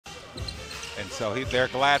And so they're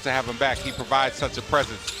glad to have him back. He provides such a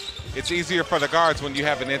presence. It's easier for the guards when you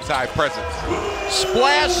have an inside presence.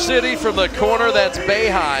 Splash City from the corner, that's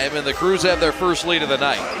Boeheim, and the Crews have their first lead of the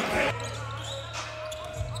night.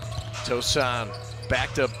 Tosan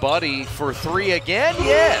back to Buddy for three again,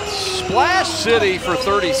 yes! Splash City for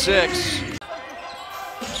 36.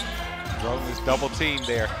 Throwing this double team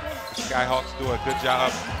there. The Skyhawks do a good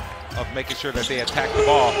job of making sure that they attack the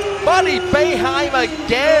ball. Buddy Boeheim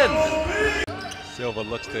again! Silva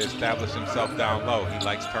looks to establish himself down low. He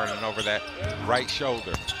likes turning over that right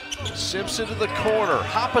shoulder. Simpson to the corner,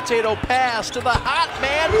 hot potato pass to the hot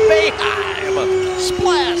man Boeheim.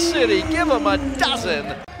 Splash City, give him a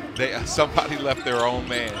dozen. Somebody left their own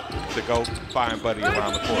man to go find Buddy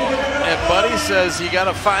around the court. And Buddy says, you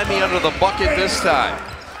gotta find me under the bucket this time.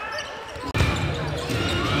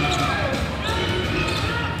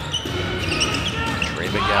 Trey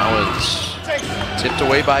McGowan's tipped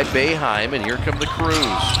away by Boeheim, and here come the Crews.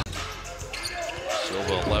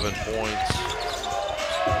 Silva 11 points,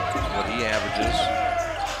 what he averages.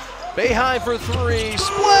 Boeheim for three,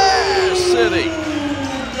 Splash City!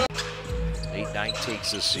 Nate Knight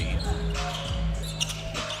takes a seat.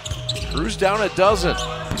 Crews down a dozen.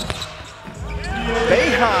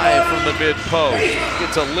 Boeheim from the mid-post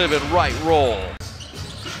gets a live and right roll.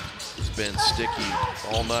 It's been sticky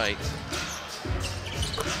all night.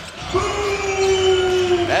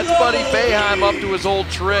 That's Buddy Boeheim up to his old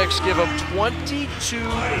tricks. Give him 22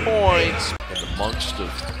 points in amongst of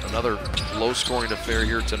another low-scoring affair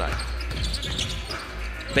here tonight.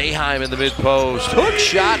 Boeheim in the mid-post. Hook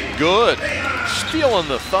shot good. Stealing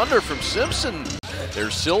the thunder from Simpson.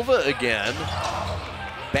 There's Silva again.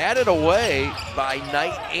 Batted away by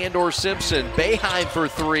Knight and or Simpson. Boeheim for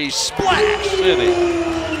three. Splash City.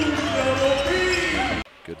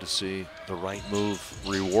 Good to see the right move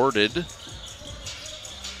rewarded.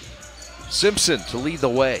 Simpson to lead the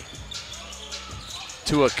way.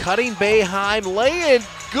 To a cutting Boeheim, laying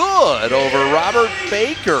good over Robert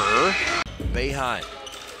Baker. Boeheim,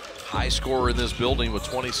 high scorer in this building with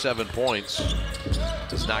 27 points.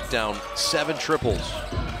 Has knocked down 7 triples.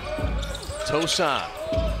 Tosan,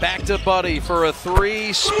 back to Buddy for a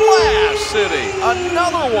three. Splash City,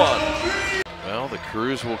 another one. Well, the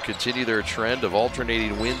Crews will continue their trend of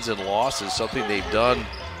alternating wins and losses, something they've done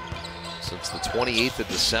since the 28th of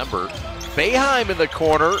December. Boeheim in the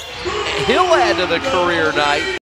corner. He'll add to the career night.